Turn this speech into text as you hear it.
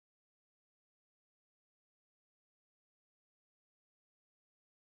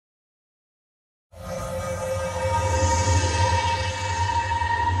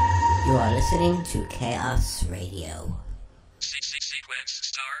are listening to Chaos Radio. Sequence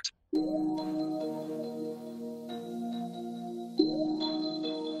start.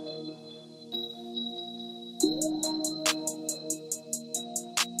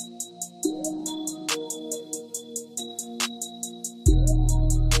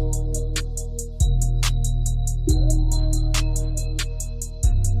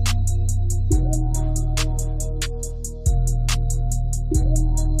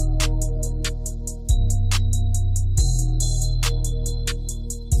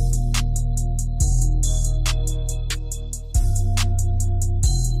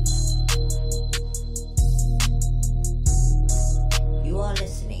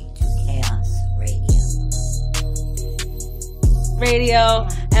 Radio,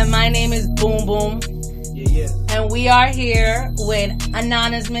 and my name is Boom Boom. Yeah. And we are here with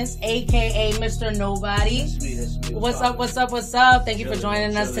AnonAmis, aka Mr.Nobody. That's me. What's up? Thank you for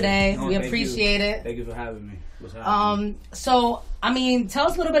joining us today. We appreciate it. Thank you for having me. What's happening? So, I mean, tell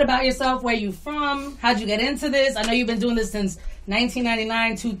us a little bit about yourself, where you from, how'd you get into this? I know you've been doing this since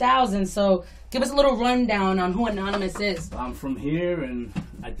 1999, 2000, so give us a little rundown on who AnonAmis is. I'm from here, and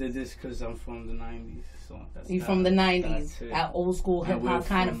I did this because I'm from the 90s. You from the 90s, that old school hip hop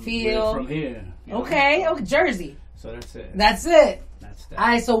kind of feel. We're from here. Okay, Jersey. So that's it. That's it. That's that. All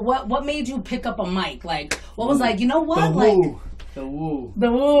right. So what made you pick up a mic? Like, what was like? You know what? The woo.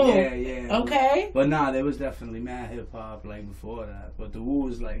 Yeah. Okay. But nah, there was definitely mad hip hop like before that. But the woo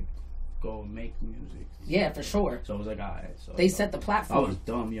was like, go make music. Yeah, for sure. So I was like, alright. So they set the platform. I was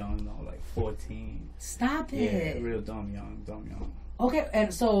dumb young though, like 14. Stop it. Yeah, real dumb young. Okay,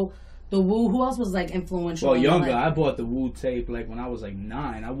 and so. The Woo, who else was like influential? Well, younger. I bought the Woo tape like when I was like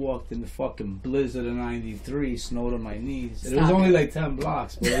 9. I walked in the fucking blizzard of '93, snowed on my knees. It was only like 10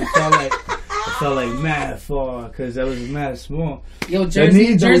 blocks, but it felt like mad far because I was mad small. Yo,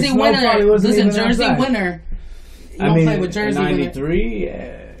 Jersey winner. Listen, Jersey winner. I mean, play with Jersey in '93,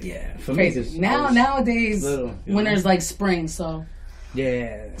 yeah. For crazy. me, nowadays, little, winter's like spring. So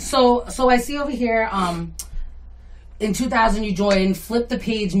yeah. So I see over here. In 2000, you joined Flip the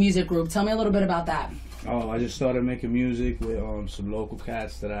Page music group. Tell me a little bit about that. Oh, I just started making music with some local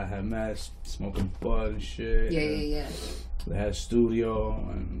cats that I had met, smoking bud and shit. Yeah. They had a studio,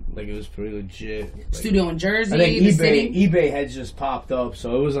 and like it was pretty legit. Like, studio in Jersey, I think the city? eBay had just popped up,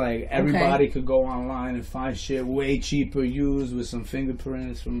 so it was like everybody could go online and find shit way cheaper used with some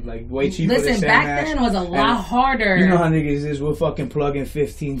fingerprints from like way cheaper. Listen, back then it was a lot harder. You know how niggas is, we'll fucking plug in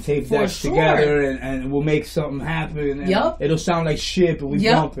 15 tape decks together and we'll make something happen. And it'll sound like shit, but we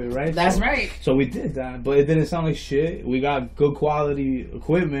bump it, right? That's right. So we did that, but it didn't sound like shit. We got good quality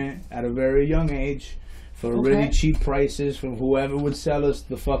equipment at a very young age. For really cheap prices from whoever would sell us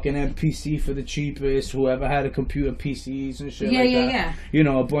the fucking MPC for the cheapest, whoever had a computer PCs and shit like that. Yeah. You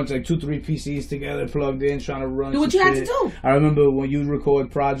know, a bunch like 2-3 PCs together plugged in trying to run. Do what you had to do. I remember when you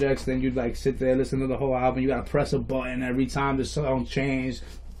record projects, then you'd like sit there, listen to the whole album. You gotta press a button every time the song changed.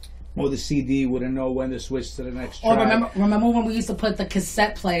 Or the CD wouldn't know when to switch to the next track. Or remember when we used to put the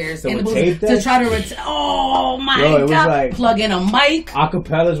cassette players in the booth to try to oh my god! Like plug in a mic,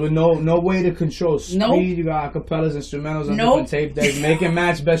 acapellas with no way to control speed. Nope. You got acapellas, instrumentals on different tape decks. Make it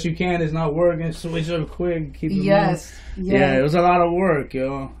match best you can. It's not working. Switch up quick. Keep it moving. Yeah, it was a lot of work,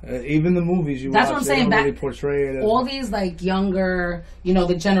 yo. Even the movies you watch, what I'm saying. Don't really portray it. All these like younger,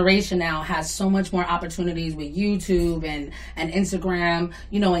 the generation now has so much more opportunities with YouTube and Instagram,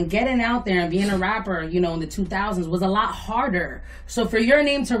 and getting out there and being a rapper, in the 2000s was a lot harder. So for your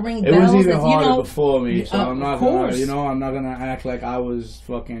name to ring bells, it was even harder before me. So I'm not gonna, I'm not gonna act like I was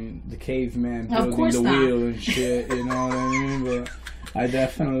fucking the caveman building the not. wheel and shit. You know what I mean? But I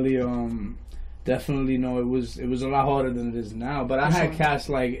definitely know it was a lot harder than it is now. But I had cats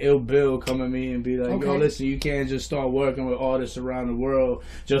like Ill Bill come at me and be like, yo, listen, you can't just start working with artists around the world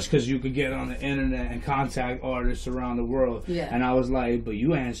just because you could get on the internet and contact artists around the world. Yeah. And I was like, but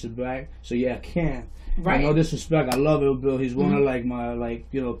you answered back, so yeah, I can. Right. No disrespect, I love Ill Bill. He's one of like my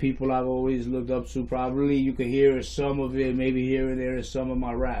people I've always looked up to. Probably you could hear some of it, maybe here and there in some of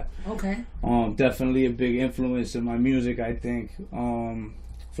my rap. Okay. Definitely a big influence in my music, I think.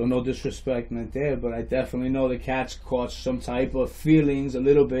 So no disrespect not there, but I definitely know the cats caught some type of feelings a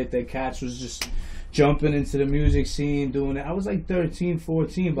little bit. That cats was just jumping into the music scene, doing it. I was like 13,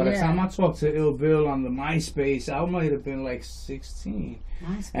 14. By the time I talked to Ill Bill on the MySpace, I might have been like 16.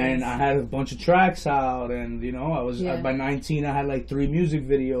 MySpace. And I had a bunch of tracks out, and I was by 19. I had like 3 music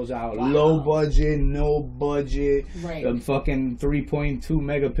videos out. Wow. Low budget, no budget, fucking 3.2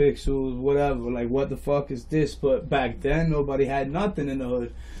 megapixels, whatever. Like, what the fuck is this? But back then, nobody had nothing in the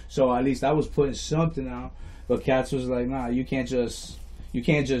hood, so at least I was putting something out. But cats was like, nah, you can't just you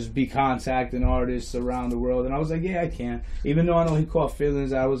can't just be contacting artists around the world. And I was like, yeah, I can. Even though I know he caught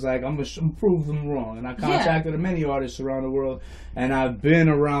feelings, I was like, I'm going to prove them wrong. And I contacted many artists around the world. And I've been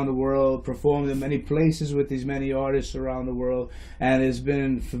around the world, performed in many places with these many artists around the world. And it's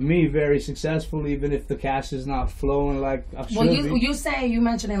been, for me, very successful, even if the cash is not flowing like I should be. You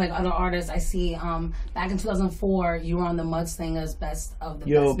mentioning like other artists. I see back in 2004, you were on the Mudslingers Best of the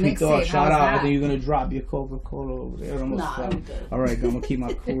Best mixtape. Shout out. I think you're going to drop your Coca-Cola over there. I'm good. All right, I'm going to keep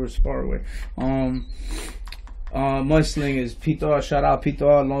my coolers far away. Mudslingers, P-Thar, shout out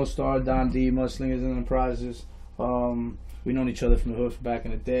P-Thar, Lone Star, Don D, Mudslingers Enterprises. We known each other from the hood for back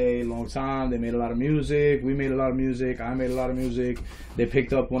in the day, long time. They made a lot of music. We made a lot of music. I made a lot of music. They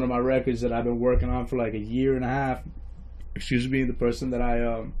picked up one of my records that I've been working on for like a year and a half. Excuse me, the person that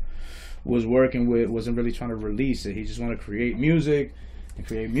I was working with wasn't really trying to release it. He just wanted to create music.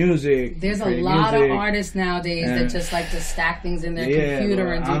 There's a lot of artists nowadays that just like to stack things in their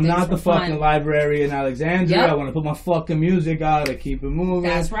computer and do I'm things not the fun. fucking library in Alexandria. I want to put my fucking music out and keep it moving.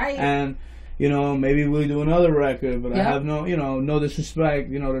 That's right. And you know, maybe we'll do another record, but I have no disrespect,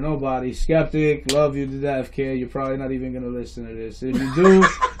 to nobody. Skeptic, love you to death, kid. You're probably not even gonna listen to this. If you do,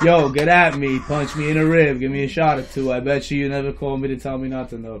 get at me, punch me in the rib, give me a shot or two. I bet you never call me to tell me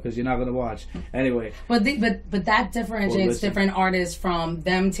nothing though, because you're not gonna watch. Anyway. But that differentiates different artists from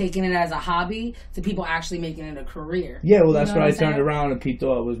them taking it as a hobby to people actually making it a career. Yeah, well, that's where I turned around and people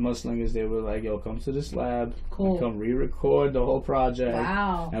thought it was Mudslingers. They were like, yo, come to this lab, come re-record the whole project,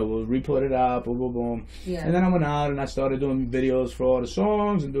 and we'll re-put it out. Boom, boom, boom. Yeah. And then I went out and I started doing videos for all the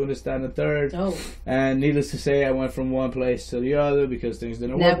songs and doing this, that, and the third. Oh. And needless to say, I went from one place to the other because things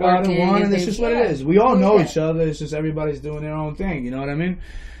didn't work out in one, and it's just what it is. We all know each other. It's just everybody's doing their own thing. You know what I mean?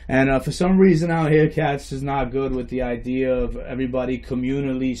 And for some reason out here, Cats is not good with the idea of everybody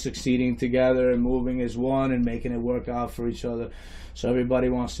communally succeeding together and moving as one and making it work out for each other. So everybody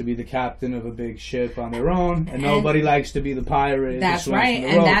wants to be the captain of a big ship on their own, and nobody likes to be the pirate. That's right,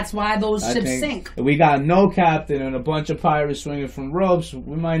 and that's why those ships sink. If we got no captain and a bunch of pirates swinging from ropes,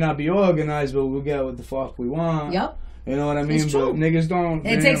 we might not be organized, but we'll get what the fuck we want. Yep. You know what I mean? It's true. But niggas don't.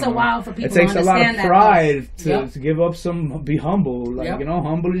 It takes a while for people to understand that. It takes a lot of pride to give up be humble. Like,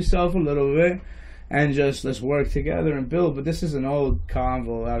 humble yourself a little bit. And just let's work together and build. But this is an old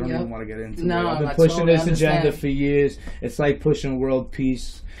convo. I don't even want to get into it. I've been pushing this agenda for years. It's like pushing world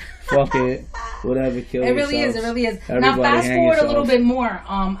peace. Fuck it. Whatever, kill yourself. It really is. Now fast forward a little bit more.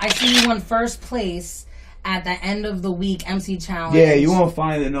 I see you won first place at the end of the week MC challenge. Yeah, you won't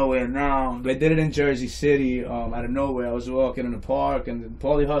find it nowhere now. They did it in Jersey City out of nowhere. I was walking in the park and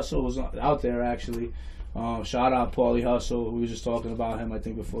Paulie Hustle was out there actually. Shout out Paulie Hustle. We were just talking about him I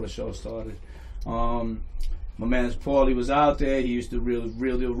think before the show started. My man Paulie was out there. He used to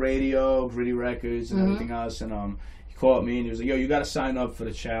real deal radio, Gritty Records, and everything else. And he called me and he was like, "Yo, you got to sign up for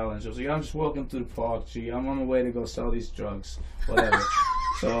the challenge." I was like, "I'm just walking through the park. Gee, I'm on my way to go sell these drugs, whatever."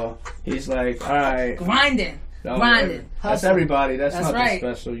 So he's like, "All right, grinding." That's everybody. That's nothing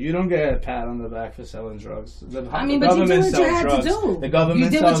special. You don't get a pat on the back for selling drugs. The but you did what you had to do. The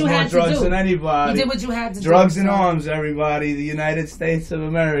government sells more drugs than anybody. You did what you had to do. Drugs and arms, everybody. The United States of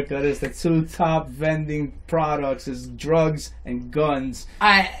America. There's the two top vending products is drugs and guns. All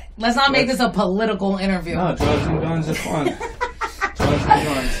right, let's not make this a political interview. No, drugs and guns are fun. Drugs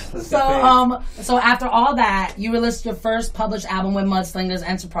and guns. So after all that, you released your first published album with Mudslingers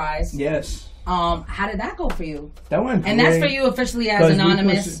Enterprise. Yes. How did that go for you? That went great. And that's for you officially as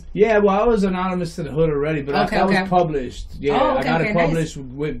AnonAmis? Yeah, well, I was anonymous to the hood already, but that was published. Yeah, I got it published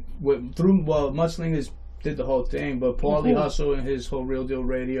through Mudslingers did the whole thing, but Paulie Hustle and his whole Real Deal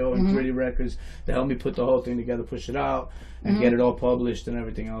Radio and Gritty Records, they helped me put the whole thing together, push it out, and get it all published and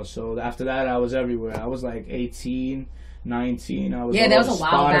everything else. So after that, I was everywhere. I was like 18, 19. I was that was a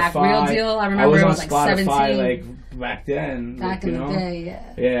while back. Real Deal, I remember it was like Spotify, 17. Like back then. Back in the day,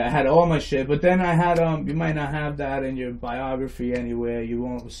 Yeah, I had all my shit, but then I had you might not have that in your biography anywhere. You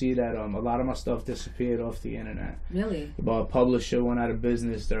won't see that a lot of my stuff disappeared off the internet. Really? But a publisher went out of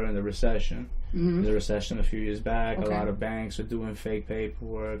business during the recession. The recession a few years back. A lot of banks were doing fake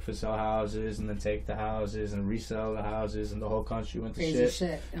paperwork for sell houses and then take the houses and resell the houses, and the whole country went to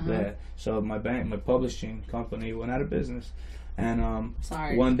shit. Yeah. So my publishing company went out of business. And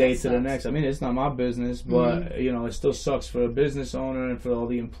one day to the next. I mean, it's not my business, but it still sucks for a business owner and for all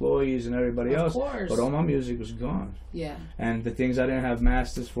the employees and everybody else. Of course. But all my music was gone. Yeah. And the things I didn't have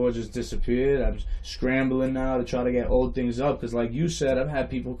masters for just disappeared. I'm scrambling now to try to get old things up because, like you said, I've had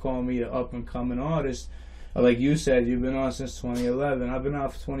people call me an up and coming artist, like you said, you've been on since 2011. I've been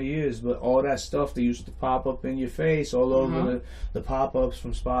out for 20 years, but all that stuff that used to pop up in your face all over the pop-ups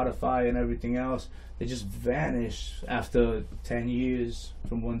from Spotify and everything else, they just vanish after 10 years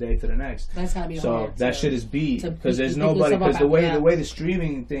from one day to the next. That's gotta be so hard. That shit is beat because there's nobody. Because the way the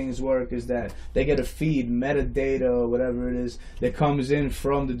streaming things work is that they get a feed, metadata or whatever it is, that comes in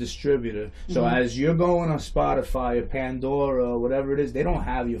from the distributor. So as you're going on Spotify or Pandora or whatever it is, they don't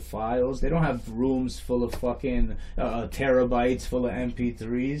have your files. They don't have rooms full of fucking terabytes full of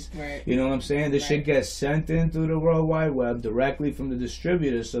MP3s. Right. You know what I'm saying? This shit gets sent in through the World Wide Web directly from the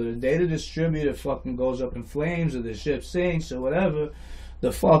distributor. So the day the distributor fucking goes up in flames or the ship sinks or whatever,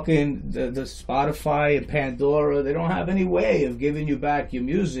 the fucking the Spotify and Pandora, they don't have any way of giving you back your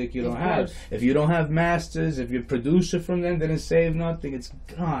music. You don't have. If you don't have masters, if your producer from them didn't save nothing, it's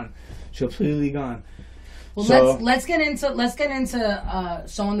gone. It's completely gone. Well, so, let's get into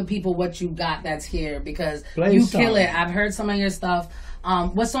showing the people what you got that's here, because you kill it. I've heard some of your stuff.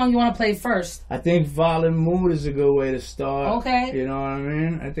 What song you want to play first? I think Violent Mood is a good way to start. Okay. You know what I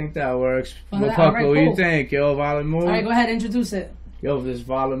mean? I think that works. Well, Puckle, right, what do you think? Yo, Violent Mood? All right, go ahead, introduce it. Yo, this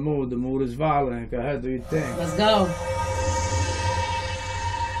Violent Mood. The mood is violent. Go ahead, do your thing. Let's go.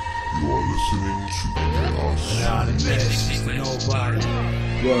 You are listening to AnonAmis,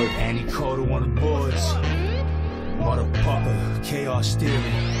 Mr.Nobody. Word. Annie Coda on the boards. Motherfucker, chaos theory.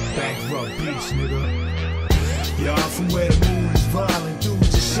 Bankrupt beats, nigga. Yeah, I'm from where the mood is violent.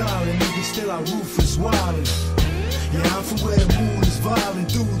 Dudes are silent, niggas still are ruthless, wildin'. Yeah, I'm from where the mood is violent.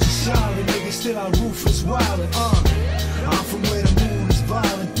 Dudes are silent, niggas still are ruthless, wildin'. I'm from where the mood is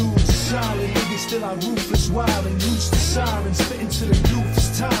violent. Dudes are silent, niggas still are ruthless, wildin'. Used to sirens, spitting to the youth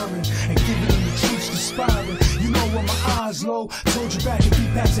is tyrant, and giving them the truth conspiring. You know when my eyes low, told you back and keep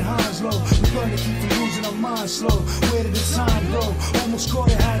patching highs low. We learn to keep from losing our minds slow. Where did the time go? Almost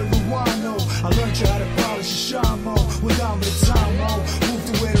caught it, had to rewind though. I learned you how to polish your shine more. We're down with the time low. Moved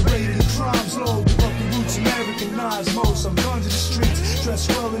to where the rate of the crime's low. Give up the roots, Americanized most. I'm guns in the streets, dress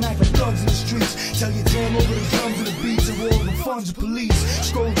well and act like thugs in the streets. Tell your tale over the drums and the beats, and roll the funds of police.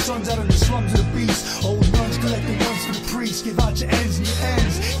 Scold sons out of the slums of the beast. Old nuns collecting ones for the priests. Give out your ends and your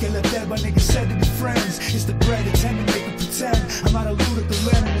ends. Get left dead by niggas said to be friends. It's the bread attending, make it pretend. I'm out of loot at the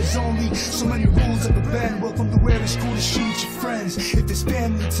land, and there's only so many rules at the bend. Welcome to where it's cool to shoot your friends. If there's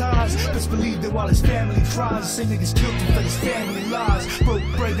family ties, best believe that while his family cries, the same niggas killed him for his family lies. Broke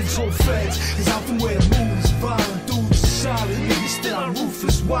bread and told feds, cause I'm from where the mood is violent. Dudes are solid, niggas still are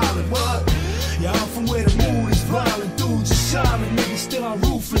ruthless, wildin'. What? Yeah, I'm from where the mood is violent. Dudes are silent, niggas still are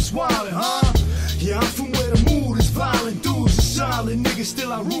ruthless, wildin', huh? Yeah, I'm from where the mood is violent. Dudes are silent, niggas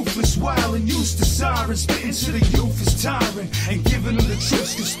still are ruthless, wildin'. Used to sirens, spitting to the youth is tyrant, and giving them the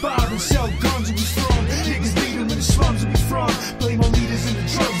tricks, conspiring. Sell guns where we from, niggas beat them in the slums where we from. Blame our leaders and the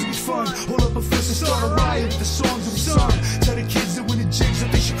drugs that we fund. Hold up a fist and start a riot with the songs that we sung. Tell the kids that when the jigs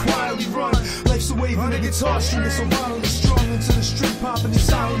that they should quietly run. Life's a wave on a guitar string that's so violently strung into the street, popping and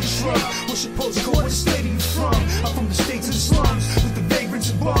silently shrug. What's your postcode? What state are you from? I'm from the states of the slums, with the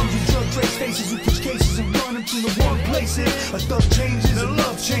vagrants and bums and drug trade faces who catch cases and run them to the wrong places. A thug changes, a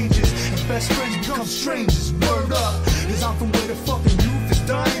love changes, and best friends become strangers. Word up, cause I'm from where the fucking youth is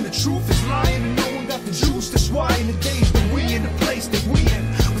dying, the truth is lying, and no one got the juice. That's why in the days that we in, the place that we in,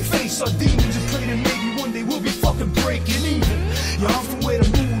 we face our demons and pray that maybe one day we'll be fucking breaking even. Yeah, I'm from where the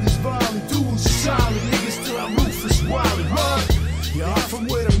mood is violent. Dudes are silent, niggas still are ruthless, wildin', huh? Yeah, I'm from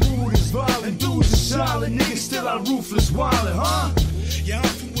where the mood is violent. Dudes are silent, niggas still are ruthless, wildin', huh? Yeah, I'm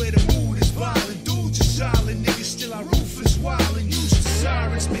from where the mood is violent. Dudes are silent, niggas still are ruthless, wildin'. Used to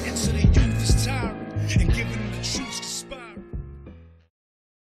sirens, spitting to the youth is tyrant, and giving them the truth conspiring.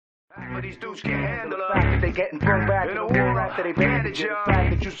 But these dudes can't handle the fact that they getting thrown back in a war after they bandage you. The fact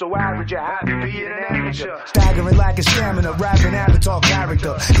that you so average, you're happy being an amateur. Staggering like a stamina, rapping avatar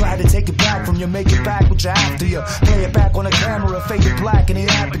character. Glad to take it back from you, make it back what you after you. Play it back on the camera, fade it black in the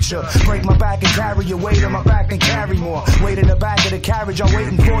aperture. Break my back and carry your weight on my back and carry more. Weight in the back of the carriage, I'm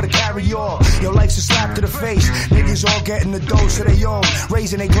waiting for to carry all. Your life's a slap to the face. Niggas all getting the dose of their own.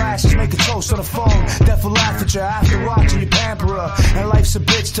 Raising their glasses, make a toast on the phone. Death will laugh at you after watching you pamper her. And life's a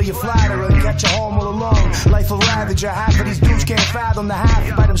bitch till you flatter her and catch you home all alone. Life will ravage you. Half of these dudes can't fathom the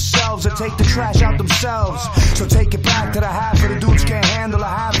half by themselves or take the trash out themselves. So take it back to the half of the dudes can't handle a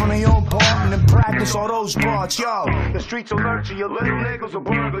half on their own part and then practice all those parts. Yo, the streets will nurture you, little niggas will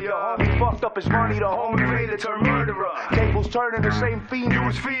burgle you. Homie fucked up his money, the home invader turned murderer. Tables turning, the same fiend who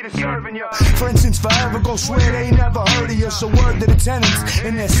was feeding serving you. For instance, forever go swear they ain't never heard of you. So word to the tenants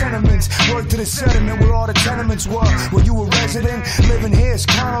in their sentiments. Word to the sediment where all the tenements were. Where you a resident, living here is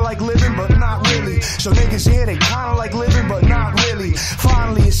kinda like living but not really. So niggas here, they kinda like living but not really. clearly.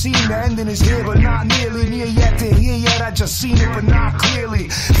 Finally, it seemed the ending is here, but not nearly. Near yet to hear yet, I just seen it, but not clearly.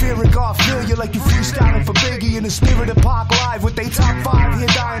 Fear it, God, feel you like you freestyling for Biggie. In the spirit of Pac live with they top 5 here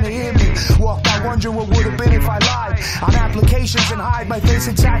dying to hear me. Walked out wondering what would have been if I lied on applications and hide my face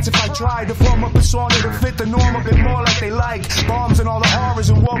in tats if I tried to form a persona to fit the norm a bit more like they like. Bombs and all the horrors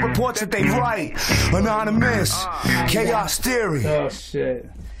and war reports that they write. AnonAmis, Chaos Theory. Oh shit.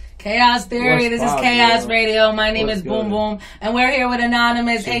 Chaos Theory, this is Chaos Radio. My name is Boom good? Boom, and we're here with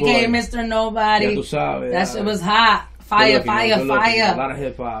AnonAmis, aka Mr. Nobody. That shit was hot. Fire, fire, fire. A lot of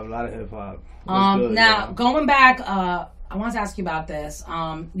hip hop, Now, going back, I wanted to ask you about this.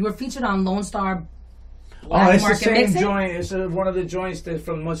 You were featured on Lone Star Black it's Market the same Mixtape? joint. It's one of the joints that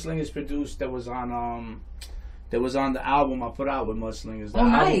from Mudslingers produced that was on the album I put out with Mudslingers. Oh,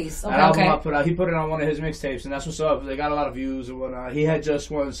 nice. Okay, album I put out, he put it on one of his mixtapes, and that's what's up. They got a lot of views and whatnot. He had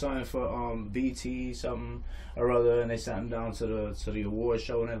just won something for BT something or other, and they sent him down to the award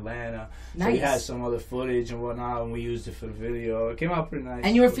show in Atlanta. Nice. So he had some other footage and whatnot, and we used it for the video. It came out pretty nice.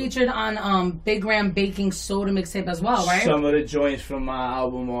 And you were featured on Big Ram Baking Soda mixtape as well, right? Some of the joints from my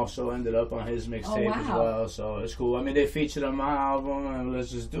album also ended up on his mixtape as well, so it's cool. I mean, they featured on my album, and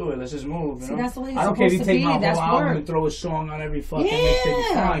let's just do it. Let's just move. You know? That's the way it's I don't care if you supposed to take be. my That's whole album work. and throw a song on every fucking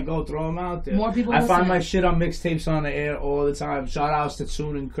mixtape. Fine, go throw them out there. More people I find listen. my shit on mixtapes on the air all the time. Shout outs to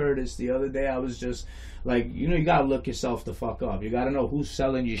Tune and Curtis. The other day I was just like, you know, you gotta look yourself the fuck up. You gotta know who's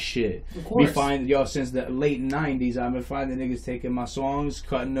selling your shit. Of course. We find, since the late 90s, I've been finding niggas taking my songs,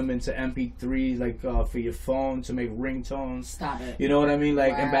 cutting them into MP3s, like for your phone to make ringtones. Stop it. You know what I mean?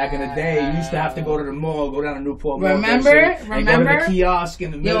 Like, and back in the day, you used to have to go to the mall, go down to Newport Mall. Remember? And go to the kiosk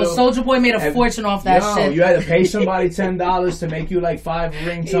in the middle. Yo, Soulja Boy made a fortune off that shit. You had to pay somebody $10 to make you like 5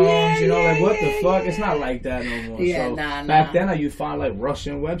 ringtones. You know, like what the fuck? It's not like that no more. Yeah, so nah. back then, you find like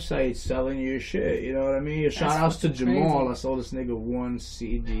Russian websites selling your shit. You know what I mean? Shout outs to Jamal. I sold this nigga 1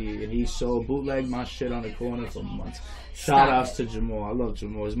 CD, and he sold bootleg my shit on the corner for months. Shout outs to Jamal. I love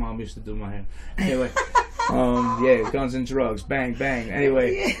Jamal. His mom used to do my hair. Anyway, guns and drugs, bang bang.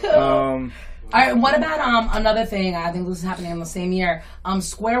 Anyway, All right, what about another thing? I think this is happening in the same year.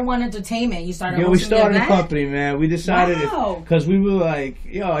 Square One Entertainment. You started. Yeah, we started a company, man. We decided because we were like,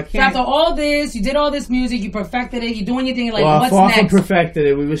 I can't. So after all this, you did all this music, you perfected it, you're doing your thing. Like, well, what's far next? from perfected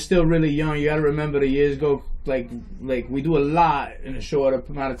it. We were still really young. You got to remember the years go like we do a lot in a short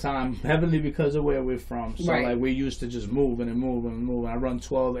amount of time, heavily because of where we're from. So like we're used to just moving and moving and moving. I run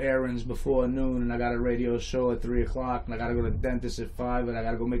 12 errands before noon, and I got a radio show at 3 o'clock, and I got to go to the dentist at 5, and I got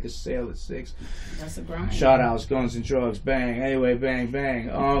to go make a sale at 6. That's a grind. Shout outs, guns and drugs, bang. Anyway, bang bang.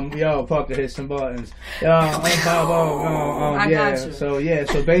 Pucker hit some buttons. I got you.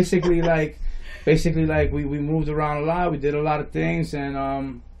 So basically we moved around a lot. We did a lot of things,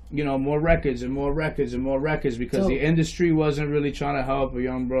 and more records and more records and more records because the industry wasn't really trying to help a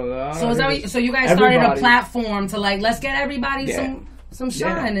young brother. So you guys started a platform to like, let's get everybody some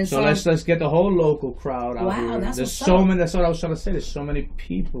shine and so let's get the whole local crowd out here. There's so many. That's what I was trying to say. There's so many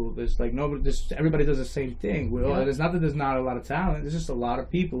people. There's like everybody does the same thing. There's not that there's not a lot of talent. There's just a lot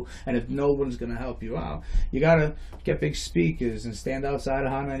of people, and if no one's gonna help you out, you gotta get big speakers and stand outside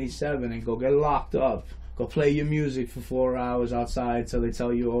of Hot 97 and go get locked up. Go play your music for 4 hours outside till they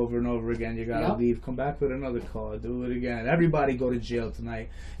tell you over and over again you gotta leave. Come back with another call. Do it again. Everybody go to jail tonight.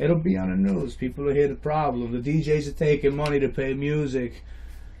 It'll be on the news. People will hear the problem. The DJs are taking money to pay music.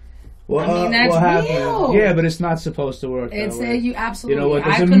 Well, I mean, that's what happened? real. Yeah, but it's not supposed to work that way. You absolutely. You know what?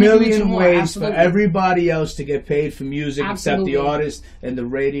 There's a million ways for everybody else to get paid for music except the artist, and the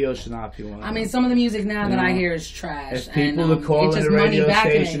radio should not be one. I mean, some of the music now that I hear is trash. If people are calling the radio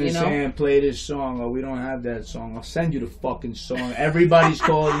station and saying, play this song, we don't have that song, I'll send you the fucking song. Everybody's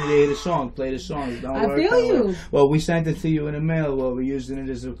calling you to hear the song. Play the song. It don't work I feel you. way. Well, we sent it to you in the mail. Well, we're using it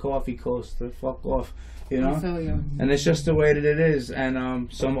as a coffee coaster. Fuck off. You know? I feel you. And it's just the way that it is.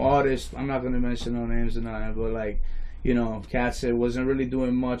 And some artists, I'm not going to mention no names or nothing, but like, cats that wasn't really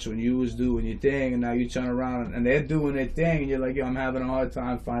doing much when you was doing your thing, and now you turn around and they're doing their thing, and you're like, I'm having a hard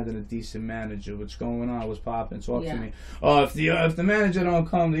time finding a decent manager. What's going on? What's popping? Talk to me. Oh, if the manager don't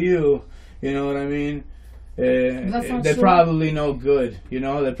come to you, you know what I mean? They're probably no good.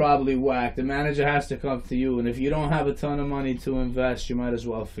 They're probably whack. The manager has to come to you, and if you don't have a ton of money to invest, you might as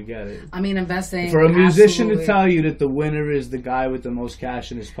well forget it. I mean, investing for a musician to tell you that the winner is the guy with the most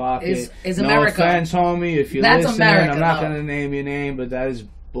cash in his pocket is no America. offense, homie. If you're That's listening, America, I'm not going to name your name, but that is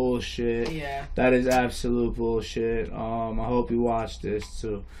bullshit. Yeah, that is absolute bullshit. I hope you watch this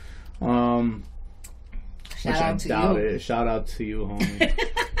too. Shout out to you. Shout out to you, homie.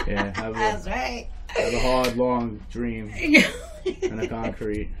 That's right. Have a hard, long dream in the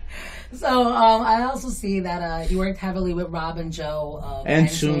concrete. So I also see that you worked heavily with Rob and Joe of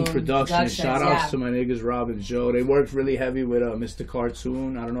N-Tune Productions. Shout outs yeah. to my niggas Rob and Joe. They worked really heavy with Mr.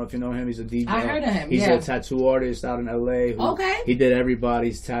 Cartoon. I don't know if you know him. He's a DJ. I heard of him. He's yeah. a tattoo artist out in LA. Okay. He did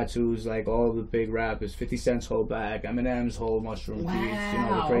everybody's tattoos, like all the big rappers. 50 Cent's whole back, Eminem's whole mushroom piece. You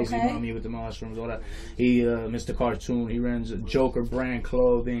know, the crazy mommy with the mushrooms, all that. He, Mr. Cartoon. He runs Joker brand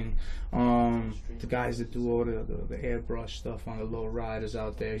clothing. The guys that do all the airbrush stuff on the low riders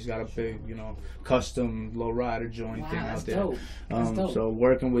out there. He's got a big, you know, custom low rider joint thing out there. Dope. That's dope. So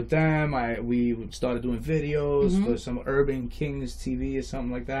working with them, we started doing videos for some Urban Kings TV or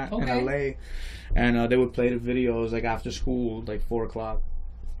something like that in LA, and they would play the videos like after school, like 4 o'clock.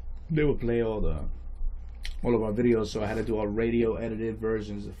 They would play all of our videos, so I had to do all radio edited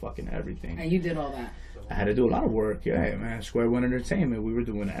versions of fucking everything. And you did all that. I had to do a lot of work, yeah, man. Square One Entertainment, we were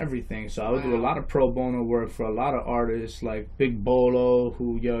doing everything. So I would do a lot of pro bono work for a lot of artists, like Big Bolo,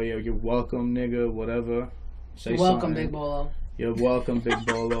 who, yo, you're welcome, nigga, whatever. Say welcome, something. Big Bolo. You're welcome, Big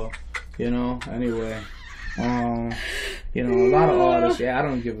Bolo. You know, anyway. You know, a lot of artists, yeah, I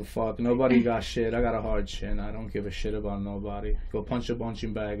don't give a fuck. Nobody got shit. I got a hard chin. I don't give a shit about nobody. Go punch a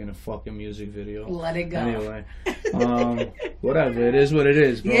punching bag in a fucking music video. Let it go. Anyway, whatever. It is what it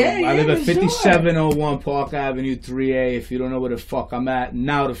is, bro. Yeah, I live at sure. 5701 Park Avenue, 3A. If you don't know where the fuck I'm at,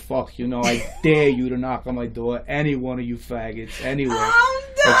 now the fuck you know. I dare you to knock on my door. Any one of you faggots. Anyway,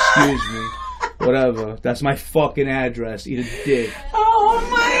 excuse me. Whatever. That's my fucking address. Eat a dick. Oh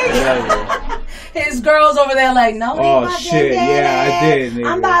my God. His girls over there like, no, oh shit, yeah, I did, nigga.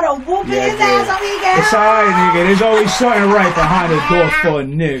 I'm about to whoop his ass on weekend. It's alright, nigga. There's always something right behind the door for a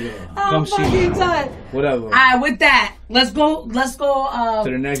nigga. I'm Come see me. Whatever. Alright, with that, let's go to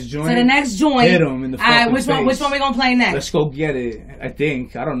the next joint. To the next joint. Hit him in the fucking Alright, which face. one we gonna play next? Let's go get it. I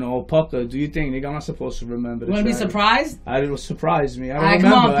think. I don't know. Pucka, do you think, nigga? I'm not supposed to remember this. You wanna be surprised? It will surprise me. I don't Alright,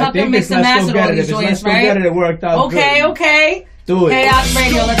 remember. come on, I Pucka think mix it's and Let's match Go all Get It. these If it's joints, Let's Go right? Get It, it worked out good. Okay. Do it. Chaos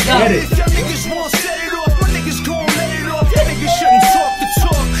Radio, let's go. Get it. If y'all niggas won't set it off, my niggas gon' let it off. Y'all niggas shouldn't talk the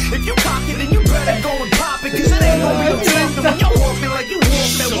talk. If you cock it, then you better go and pop it. Cause it ain't gon' be no talking when y'all walking like you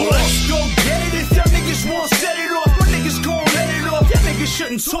walk that walk. Let's go get it. If y'all niggas won't set it off, my niggas gon' let it off. Y'all niggas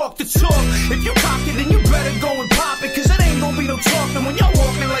shouldn't talk the talk. If you cock it, then you better go and pop it. Cause it ain't gon' be no talking when y'all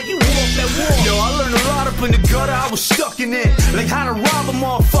walking like you walk that walk. Yo, I learned a lot up in the gutter, I was stuck in it. Like how to rob a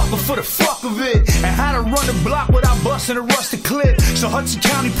motherfucker for the fuck of it. And how to run the block without busting a rusted clip. So Hudson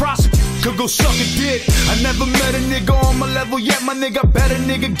County prosecutor could go suck a dick. I never met a nigga on my level yet. My nigga better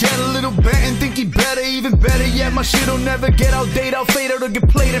nigga get a little bent and think he better. Even better yet, my shit'll never get outdated. I'll fade out or get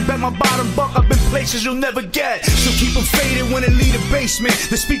played and bet my bottom buck up in places you'll never get. So keep them faded when it leave the basement.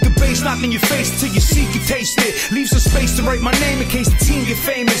 The speaker bass knock in your face till you see you taste it. Leave some space to write my name in case the team get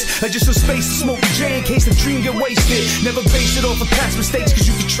famous. Or just some space to smoke a J in case the dream get wasted. Never base it off of past mistakes cause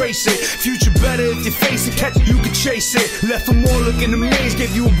you can trace it. Future better if you face it, catch it, you can chase it. Left for more looking amazed,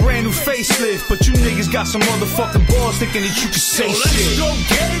 gave you a brand new facelift. But you niggas got some motherfucking balls thinking that you can say shit. Let's go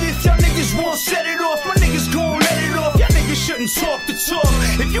get it. If y'all niggas won't set it off, my niggas gon' let it off. Y'all niggas shouldn't talk the talk.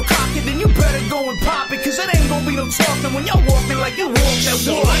 If you cock it, then you better go and pop it. Cause it ain't gon' be no talking when y'all walking like you walk that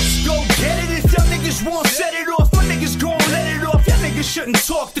walk. Let's go get it. If y'all niggas won't set it off, my niggas gon' let it off. Y'all niggas shouldn't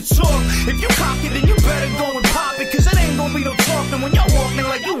talk the talk. If you cock it, then you better go and pop it. Cause it ain't gon' be no talking when y'all walking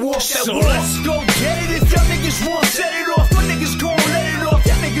like you walk that walk. Let's go get it. If y'all niggas won't set it off, my niggas gon' let it off.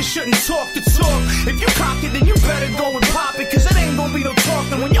 Y'all niggas shouldn't talk the talk. If you cock it, then you better go and pop it. Cause it ain't gon' be no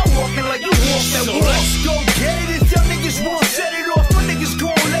talking when y'all walking like you walk that walk. Let's go get it. If y'all niggas won't set it off, my niggas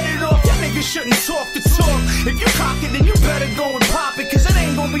gon' let it off. Y'all niggas shouldn't talk the talk. If you cock it, then you better go and pop it. Cause it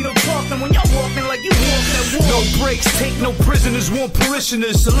ain't gon' be no talking when y'all walking like you walk that walk. No breaks, take no prisoners, want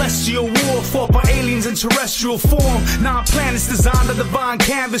parishioners. Celestial war fought by aliens in terrestrial form. 9 planets designed a divine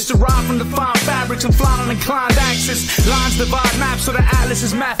canvas derived from defined fabrics and flying on inclined axis. Lines divide maps so the atlas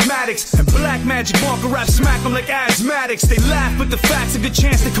is mathematics. And black magic marker rap smack them like asthmatics. They laugh with the facts, a good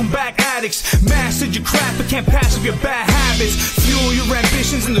chance to come back addicts. Mastered your craft but can't pass up your bad habits. Fuel your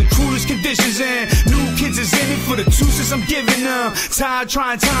ambitions in the cruelest conditions. And new kids is in it for the two-cents I'm giving them. Tired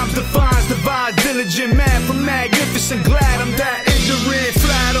trying times defines, divide, diligent, mad from magnificent. Glad I'm that ignorant.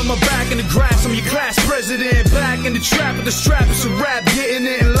 Flat on my back in the grass, I'm your class president. Back in the trap with the strap, it's a rap, getting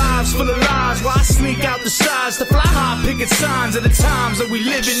it in lives full of lies. While I sneak out the sides to fly high, picking signs of the times that we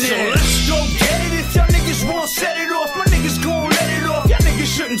living in. So let's go get it. If y'all niggas won't set it off, my niggas gon' let it off. Y'all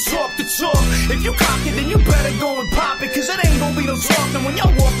niggas shouldn't talk the talk. If you cock it, then you better go and pop it. Cause it ain't gon' be no talking when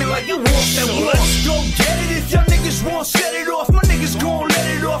y'all walking like you walk that walk. Let's go get it. If y'all niggas won't set it off, my niggas gon' let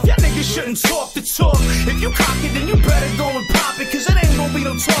it off. Y'all niggas shouldn't talk the talk. If you cock it, then you better go and pop it. Cause it ain't gon' be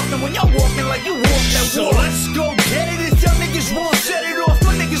no talking when y'all walking like you walk that walk. So let's go get it. If y'all niggas won't set it off,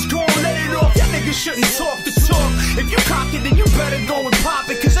 my niggas gon' let it, then you better go and pop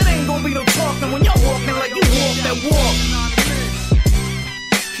it, cause it ain't gonna be no talking when y'all walking like you walk that walk.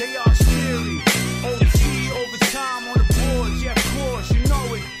 Chaos Theory, OT overtime on the boards, yeah, of course, you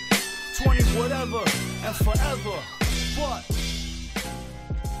know it. 20 whatever and forever. What? It's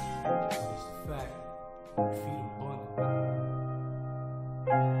the fact. Feed them bundle.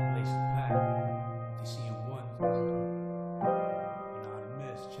 Lace the pack. They see him wonders.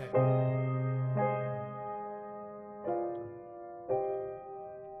 AnonAmis, check it.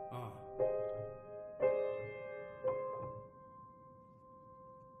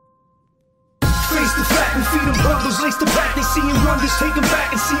 Face the fact and feed them bundles, lace the back, they see him wonders, take him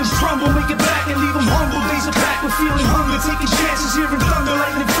back and see him crumble, make it back and leave him humble, days are back with feeling hunger, taking chances, hearing thunder,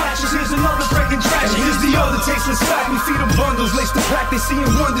 lightning flashes, here's another breaking trash, and here's the other tasteless fact, we feed them bundles, lace the pack, they see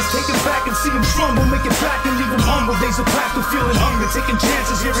him wonders, take him back and see him crumble, make it back and leave him humble, days are back with feeling hunger, taking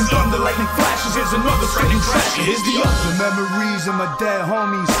chances, hearing thunder, lightning flashes, here's another breaking trash, and here's the other. The memories of my dead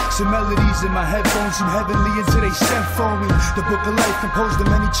homies, some melodies in my headphones seem heavenly until they sent for me. The book of life composed of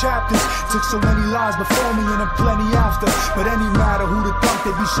many chapters, took so many lives before me and I'm plenty after. But any matter who'd have thought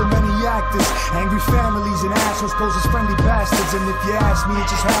there'd be so many actors, angry families and assholes pose as friendly bastards. And if you ask me, it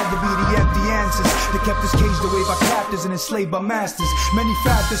just had to be the empty answers that kept us caged away by captors and enslaved by masters. Many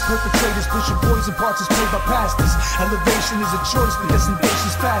factors, perpetrators pushing poison parts is played by pastors. Elevation is a choice, but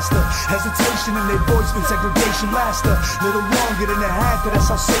destination's faster. Hesitation in their voice, but segregation lasts a little longer than it had to. That's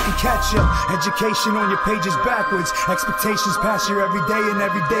how Satan catch you. Education on your pages backwards, expectations pass you every day, and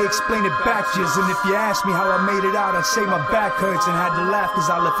every day explain it back to you. And if you ask me how I made it out, I'd say my back hurts and had to laugh cause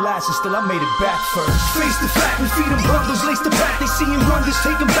I left last and still I made it back first. Face the fact, we feed them bundles, lace the back, they see him wonders,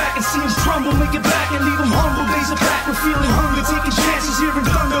 take him back and see him crumble, make it back and leave him humble, days are back with feeling hunger, taking chances, hearing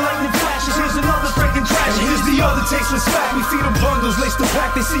thunder, lightning flashes, here's another breaking trash, and here's the other tasteless fact, we feed them bundles, lace the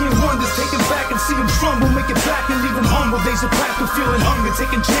pack, they see him wonders, take him back and see him crumble, make it back and leave him humble, days are back with feeling hunger,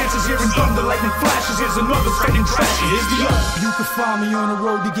 taking chances, hearing thunder, lightning flashes, here's another breaking trash, and here's the other. You can find me on the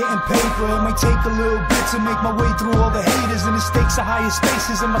road to getting paper, it might take a little bit to make my way through all the haters, and the stakes are higher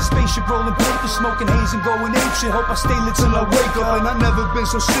spaces, and my spaceship rolling paper, smoking haze and going ape shit, hope I stay lit till I wake up, and I never been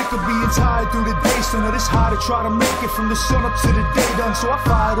so sick of being tired through the day, son, it's hard to try to make it from the sun up to the day done, so I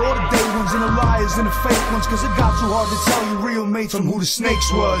fired all the day ones and the liars and the fake ones, cause it got too hard to tell you real mates from who the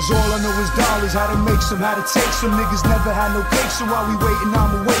snakes was. All I know is dollars, how to make some, how to take some. Niggas never had no cake, so while we waiting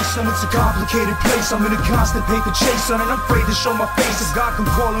I'm away, son, it's a complicated place, I'm in a constant paper chase, son, and I'm afraid to show my face. If God come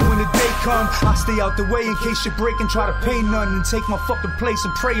calling when the day come, I stay out the way in case you break and try to pay none, and take my fucking place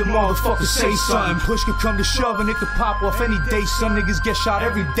and pray a motherfucker say something. Push could come to shove and it could pop off any day, son. Niggas get shot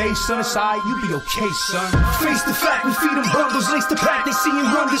every day, son, it's alright, you be okay, son. Face the fact, we feed them bundles, lace the pack, they see him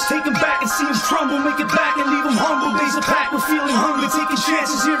wonders, take him back and see him crumble, make it back and leave him humble, days are packed with feeling hunger, taking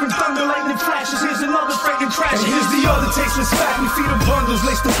chances, hearing thunder, lightning flashes, here's another breaking trash, and here's the other tasteless fact, we feed them bundles,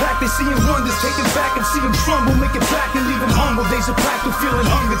 lace the pack, they see him wonders, take him back and see him crumble, make it back and leave him humble, days are packed with feeling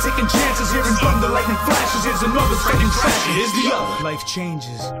hunger, taking chances, hearing thunder, lightning flashes, here's another breaking trash, and here's the other. Life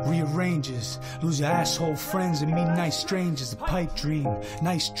changes, rearranges, lose your asshole friends and meet nice strangers. A pipe dream,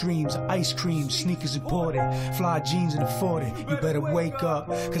 nice dreams, ice cream, sneakers imported, fly jeans and afforded. You better wake up,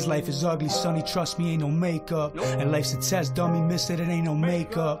 cause life is ugly, sonny, trust me, ain't no makeup. And life's a test, dummy, miss it, it ain't no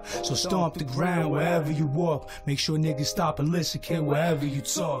makeup. So stomp the ground wherever you walk, make sure niggas stop and listen, kid, wherever you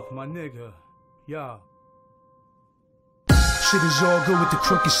talk. My nigga, yeah. Shit is all good with the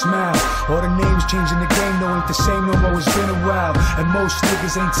crooked smile. All the names changing the game, no ain't the same no more, it's been a while. And most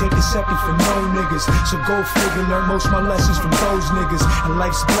niggas ain't take a second for no niggas. So go figure, learn most of my lessons from those niggas. And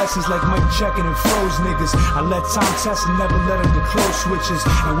life's blessings like Mike checking and froze niggas. I let time test and never let them do close switches.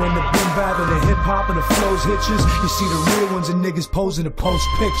 And when the boom battle, the hip hop and the flows hitches, you see the real ones and niggas posing to post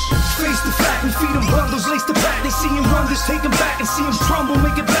pictures. Face the fact, we feed them bundles, lace the back, they see him wonders, take him back and see him crumble,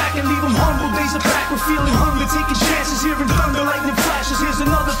 make it back and leave him humble, days are back with feeling hunger, taking chances, hearing thunder, lightning flashes, here's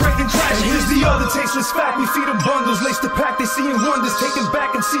another breaking trash, and here's the other tasteless fact, we feed them bundles, lace the pack, they see him wonders, take him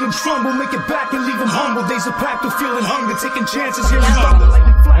back and see him crumble, make it back and leave him humble, days are packed with feeling hunger, taking chances, hearing thunder,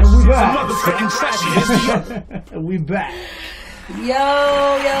 lightning flashes, here's another breaking trash, and here's the other. And we back.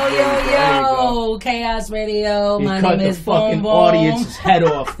 Yo, Chaos Radio. My name is Boom fucking Boom. audience's head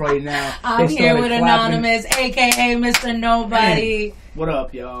off right now. I'm here with AnonAmis, aka Mr.Nobody. Man, what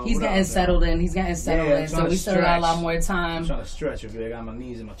up, y'all? He's getting settled in. He's getting settled in. So we still got a lot more time. I'm trying to stretch it, big. I got my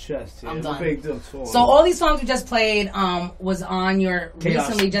knees in my chest here. I'm done. Big deal, so all these songs we just played was on your Chaos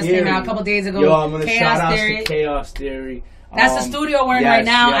recently just Theory. came out a couple days ago. Yo, I'm gonna Chaos shout out Theory. to Chaos Theory. That's the studio we're in right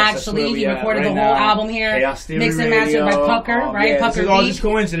now, actually. He recorded the whole album here. Chaos Theory Mixed and mastered by Pucker, right? Yeah, Pucker this is all beat. just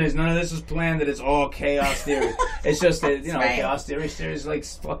coincidence. None of this is planned. That it's all Chaos Theory. It's just that, you know, right. Chaos Theory is like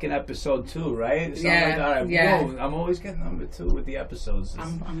fucking episode 2, right? So Yeah, I'm like, all right, yeah. whoa, I'm always getting number 2 with the episodes.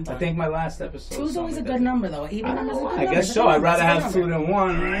 I'm I think my last episode. 2's always a good number, though. Even numbers are good I guess so. I'd rather have 2 than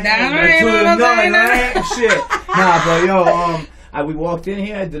 1, right? That's 2 than right. 9, right? Shit. Nah, but yo, we walked in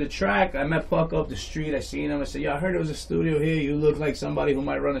here, I did a track, I met Puck up the street, I seen him, I said, yo, I heard there was a studio here, you look like somebody who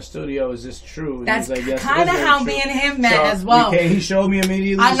might run a studio, is this true? And That's like, yes, kind of how true. me and him met as well. He showed me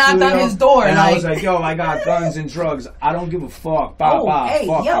immediately I knocked on his door, and like, I was like, yo, I got guns and drugs, I don't give a fuck, fuck hey,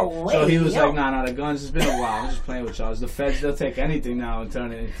 it. yo, So he was yo. like, nah, the guns, it's been a while, I'm just playing with y'all. The feds, they'll take anything now and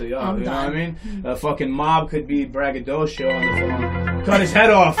turn it into y'all, you know what I mean? A fucking mob could be braggadocio on the phone, cut his head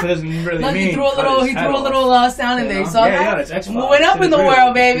off, it doesn't really Look, mean he threw a little sound in there. So yeah, that's X-Files. moving up in the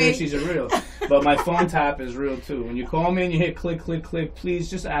world, baby. She's real. But my phone tap is real too. When you call me and you hit click, click, click, please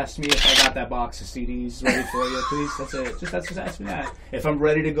just ask me if I got that box of CDs ready for you, please. That's it. Just ask me that. If I'm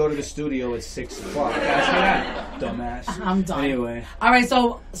ready to go to the studio at 6 o'clock, ask me that, dumbass. I'm done. Anyway. All right,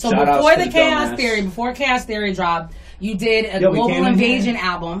 so Shout before outs the to Chaos dumbass. Theory, before Chaos Theory dropped, you did a Yo, we Global came in Invasion here.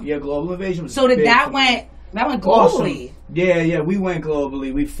 album. Yeah, Global Invasion was So big that for went globally. Awesome. Yeah, we went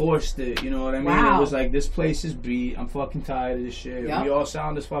globally. We forced it, you know what I mean? Wow. It was like, this place is beat. I'm fucking tired of this shit. Yep. We all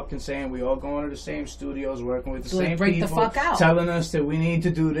sound the fucking same. We all going to the same studios, working with the So same break people. the fuck out. Telling us that we need to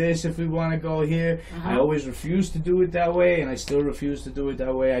do this if we want to go here. I always refuse to do it that way, and I still refuse to do it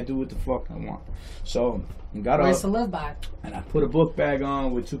that way. I do what the fuck I want. So, I got Words up, to live by. and I put a book bag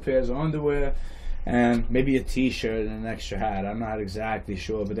on with 2 pairs of underwear, and maybe a t-shirt and an extra hat. I'm not exactly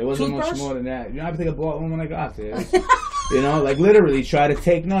sure, but there wasn't much Toothbrush? more than that. You know, I think I bought one when I got there. You know, like literally try to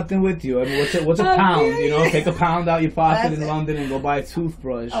take nothing with you. I mean, what's a pound? You know, take a pound out your pocket in London and go buy a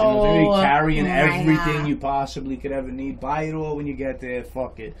toothbrush. You know, maybe carrying everything you possibly could ever need. Buy it all when you get there.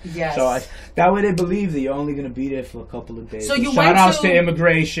 Fuck it. Yes. So that way they believe that you're only going to be there for a couple of days. So you shout went outs to- to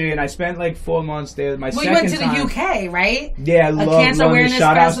immigration. I spent like 4 months there. My Well, second you went to time. the UK, right? Yeah, I A love cancer London. awareness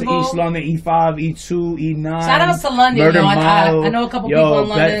Shout outs to festival. East London, E5, E2, E9. Shout outs to London, Murder yo. Mile. I know a couple people in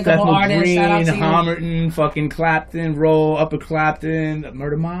London, a couple Bethnal artists. Green, Shout out to you. Homerton, fucking Clapton, Row, Upper Clapton,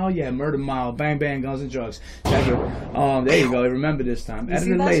 Murder Mile, yeah, Murder Mile, Bang Bang, Guns and Drugs. Check it. There you go. I remember this time. You Edit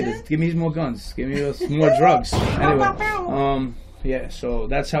see it that later. shit? Give me more guns. Give me more drugs. Anyway, yeah. So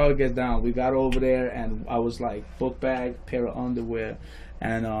that's how it gets down. We got over there, and I was like, book bag, pair of underwear,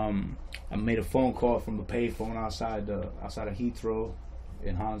 and I made a phone call from the payphone outside of Heathrow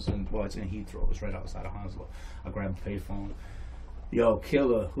in Hounslow. Well, it's in Heathrow. It's right outside of Hounslow. I grabbed the payphone. Yo,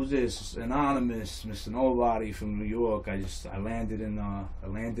 killer, who's this? AnonAmis, Mr.Nobody from New York. I landed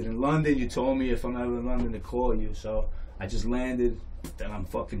in London. You told me if I'm ever in London to call you, so I just landed. Then I'm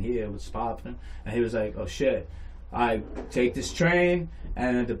fucking here. What's popping? And he was like, oh shit. I take this train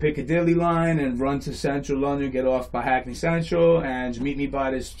and the Piccadilly line and run to Central London, get off by Hackney Central, and meet me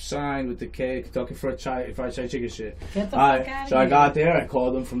by this sign with the Kentucky Fried Chicken shit. Get the fuck out of So here. I got there, I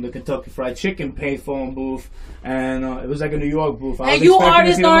called them from the Kentucky Fried Chicken payphone booth, and it was like a New York booth. And you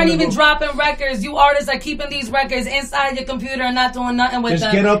artists aren't even dropping records. You artists are keeping these records inside your computer and not doing nothing with Just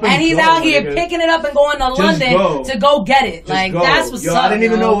them. get up and he's go, out here nigga. picking it up and going to London go. to go get it. Just Like, go. that's what's Yo, up. I didn't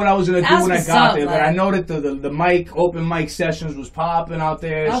even know what I was gonna do That's when I what's got up, there, but like- I know that the open mic sessions was popping out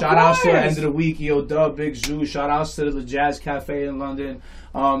there. Of Shout outs to the course. end of the week, Yo Dub, Big Zoo. Shout outs to the Jazz Cafe in London.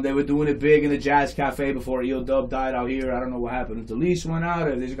 They were doing it big in the Jazz Cafe before Yo Dub died out here. I don't know what happened. If the lease went out,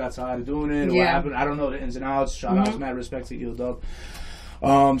 or they just got tired of doing it, or what happened. I don't know the ins and outs. Shout outs, mad respect to Yo Dub.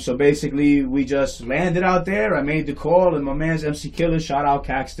 So basically, we just landed out there. I made the call, and my man's MC Killer. Shout out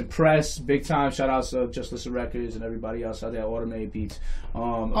Caxton Press, big time. Shout outs to Just Listen Records and everybody else out there. Automated Beats.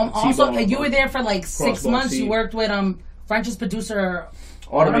 Also, T-Bone, you were there for like 6 Crossbow months. C. You worked with French's producer.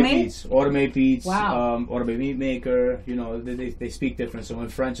 Automate Beats. Wow. Automate Beat Maker. You know, they speak different. So in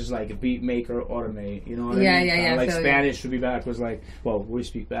French is like a beat maker, automate. You know what I mean? Yeah. Like I feel Spanish would be backwards. Like, well, we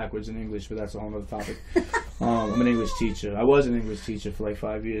speak backwards in English, but that's a whole other topic. I'm an English teacher. I was an English teacher for like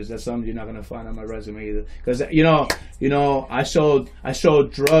 5 years. That's something you're not gonna find on my resume either. Because you know, I sold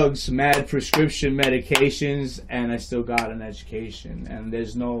drugs, mad prescription medications, and I still got an education. And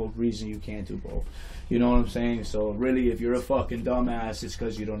there's no reason you can't do both. You know what I'm saying? So really, if you're a fucking dumbass, it's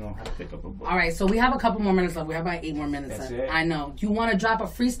because you don't know how to pick up a book. All right, so we have a couple more minutes left. We have about 8 more minutes That's left. it? I know. You want to drop a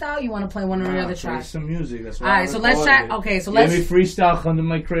freestyle? You want to play one of your other Play tracks? some music. That's All right, so let's chat. Okay, so let's. Let me freestyle, come to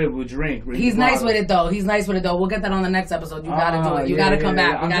my crib, we'll drink. He's nice with it though. He's nice with with it though. We'll get that on the next episode. You gotta do it. You gotta come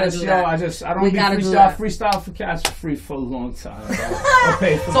back. We gotta do that. I don't freestyle for cats for free for a long time. I'll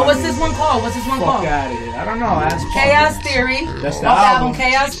pay for so what's this one called? What's this one called? Fuck out of here. I don't know. That's Chaos Theory. That's the album.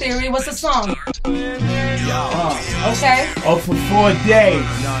 Chaos Theory. What's the song? Okay. Oh, for 4 days.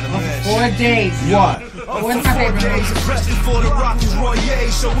 4 days. What? What's my favorite one? Invested for the Rockets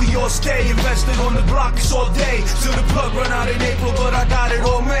Royer, so we all stay invested on the blockers all day. Till the plug run out in April, but I got it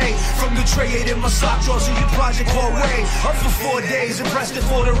all May. From the tray in my sock drawers to your project hallway. Up for 4 days, invested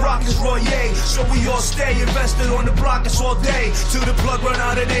for the Rockets Royer, so we all stay invested on the blockers all day. Till the plug run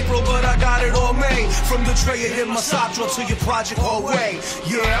out in April, but I got it all May. From the tray in my sock drawer to your project hallway.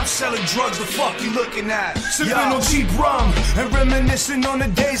 Yeah, I'm selling drugs. The fuck you looking at? Sipping on cheap rum and reminiscing on the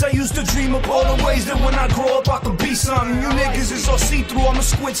days I used to dream of all the ways that when I grow up I could be something. You niggas is all see-through, I'ma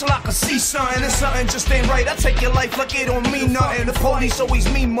squint till I can see something. If something just ain't right, I take your life like it don't mean nothing. The police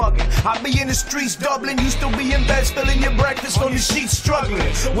always me mugging. I be in the streets Dublin, you still be in bed, spilling your breakfast on your sheets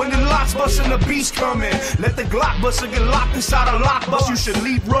struggling. When the locks bustin', the beast coming. Let the Glock buster get locked inside a lock bus, you should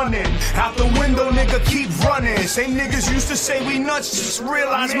leave running. Out the window, nigga, keep running. Same niggas used to say we nuts, just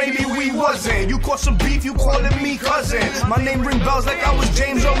realize maybe we wasn't. You caught some beef, you calling me cousin. My name ring bells like I was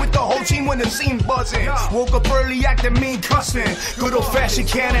James O with the whole team when the scene buzzing. Woke up early acting mean cussing. Good old fashioned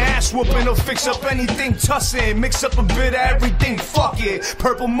can of ass whooping. They'll fix up anything tussin'. Mix up a bit of everything, fuck it.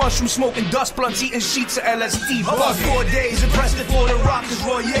 Purple mushroom smoking dust blunts, eating sheets of LSD. Fuck 4 days, invested for the Rockers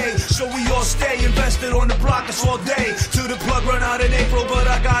Royer, so we all stay invested on the blockers all day. Till the plug run out in April, but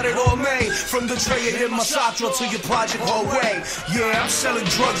I got it all May. From the tray it hit my sock drawer to your project hallway. Yeah, I'm selling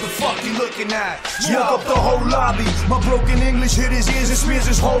drugs. The fuck you looking at? Woke up the whole lobby. My broken English hit his ears and smears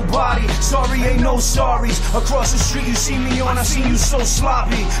his whole body. Sorry, ain't no sorries. Across the street you see me on, I seen you so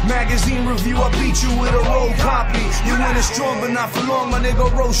sloppy. Magazine review, I beat you with a roll copy. You went in strong, but not for long, my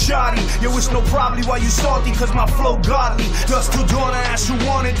nigga roll shoddy. Yo, it's no probably why you salty, cause my flow godly. Dust till dawn, I ask who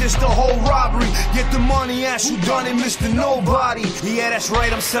wanted this, the whole robbery. Get the money, ask who done it, Mr. Nobody. Yeah, that's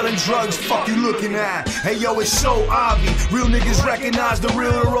right, I'm selling drugs, fuck you looking at? Hey yo, it's so obvious. Real niggas recognize the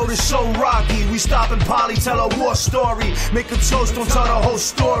real road is so rocky. We stop and poly, tell a war story. Make a toast, don't tell the whole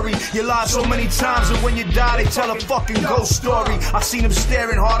story. You lied so many times, and when you die, they tell a fucking ghost story. I seen them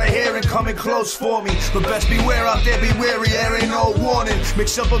staring, hard of hearing, coming close for me. But best beware out there, be wary, there ain't no warning.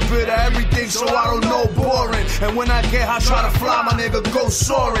 Mix up a bit of everything so I don't know boring. And when I get high, try to fly, my nigga go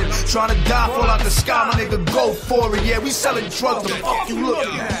soaring. Trying to die, fall out the sky, my nigga go for it. Yeah, we selling drugs, the fuck you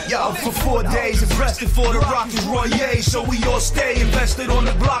looking at? Yo, for 4 days, invested for the Rockers Royer, so we all stay invested on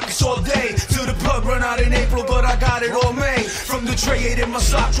the blockers all day. Till the plug run out in April, but I got it all May. From the tray in my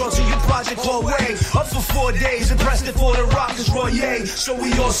sock drawer to your project hallway. Up for 4 days, invested for the Rockers Royer, so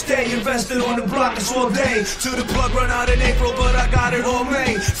we all stay invested on the blockers all day. Till the plug run out in April, but I got it all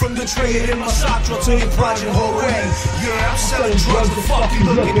May. From the tray in my sock drawer to your project hallway. Yeah, I'm selling drugs, the fuck you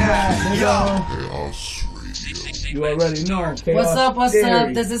looking at? Yo. You already know. What's up?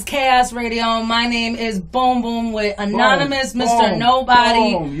 This is Chaos Radio. My name is Boom Boom with AnonAmis, Mr.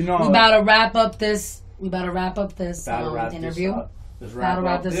 Nobody. You know we about to wrap up this. Interview. Let's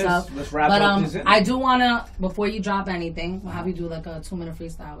wrap this up. I do wanna, before you drop anything, we'll have you do like a 2-minute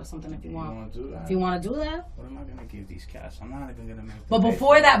freestyle or something if you want. If you want to do that. What am I gonna give these cats? I'm not even gonna make. But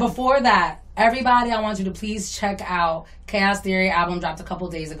before that, everybody, I want you to please check out Chaos Theory album dropped a couple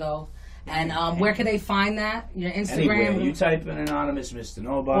days ago. And where can they find that? Your Instagram? Anywhere. You type in AnonAmis, Mr.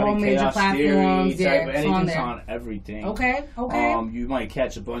 Nobody, all major Chaos platforms. Theory, Yeah, anything's on everything. Okay. You might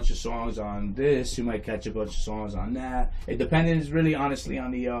catch a bunch of songs on this. You might catch a bunch of songs on that. It depends really, honestly, on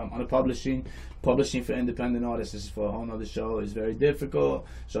the publishing. Publishing for independent artists is for a whole nother show. It's very difficult.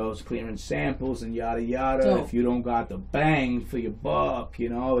 So it's clearing samples and yada yada. So, if you don't got the bang for your buck, you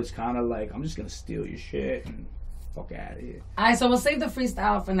know, it's kind of like, I'm just gonna steal your shit and fuck out of here. Alright, so we'll save the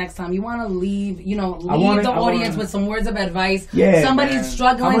freestyle for next time. You want to leave the audience with some words of advice. Yeah, somebody's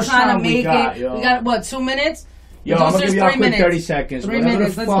struggling, trying to make it. Yo? We got, what, 2 minutes? Yo, I'm gonna give you a quick 30 seconds. 3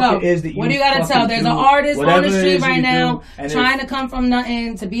 minutes, let's go. What do you gotta tell? There's an artist on the street right now trying to come from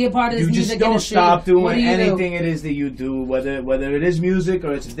nothing to be a part of this music industry. You just don't stop doing anything it is that you do, whether it is music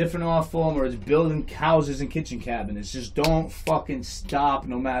or it's a different art form or it's building houses and kitchen cabinets. Just don't fucking stop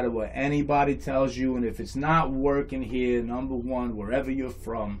no matter what anybody tells you. And if it's not working here, number one, wherever you're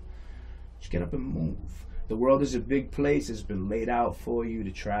from, just get up and move. The world is a big place. It's been laid out for you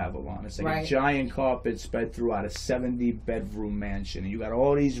to travel on. It's like a giant carpet spread throughout a 70-bedroom mansion. And you got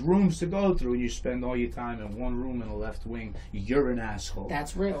all these rooms to go through, and you spend all your time in one room in the left wing. You're an asshole.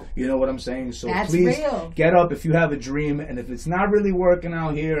 That's real. You know what I'm saying? So That's please real. get up if you have a dream. And if it's not really working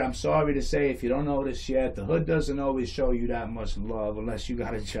out here, I'm sorry to say, if you don't know this yet, the hood doesn't always show you that much love unless you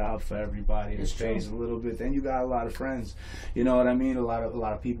got a job for everybody that pays a little bit. Then you got a lot of friends. You know what I mean? A lot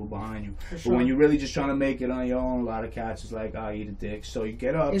of people behind you. But when you're really just trying to make it on your own, a lot of cats is like, I eat a dick. So you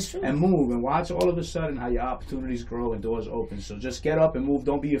get up and move and watch all of a sudden how your opportunities grow and doors open. So just get up and move.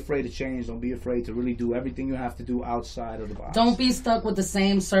 Don't be afraid to change. Don't be afraid to really do everything you have to do outside of the box. Don't be stuck with the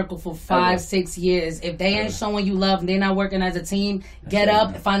same circle for 5-6 years. If they ain't showing you love and they're not working as a team, get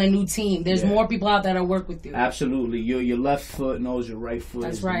up and find a new team. There's more people out there that work with you. Absolutely. Your left foot knows your right foot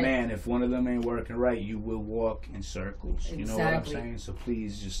is right. the man. If one of them ain't working right, you will walk in circles. You know what I'm saying? So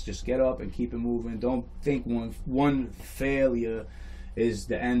please just get up and keep it moving. Don't think one failure is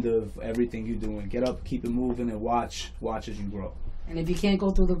the end of everything you're doing. Get up, keep it moving, and watch as you grow. And if you can't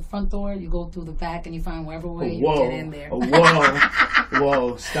go through the front door, you go through the back and you find whatever way you get in there.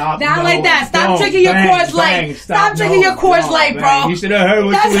 Whoa, stop. Not like that. Stop drinking your Coors Light. Stop drinking your Coors Light, bro. You should have heard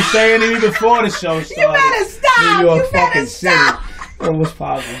what you were saying to me before the show started. You better stop. You better stop. What was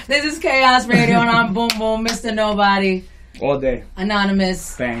possible? This is Chaos Radio, and I'm Boom Boom, Mr. Nobody. All day.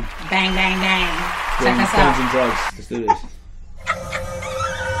 AnonAmis. Bang. Bang, bang, bang. Check us out. Guns and drugs. Let's do this.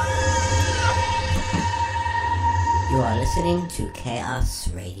 You are listening to Chaos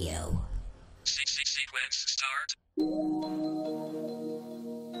Radio.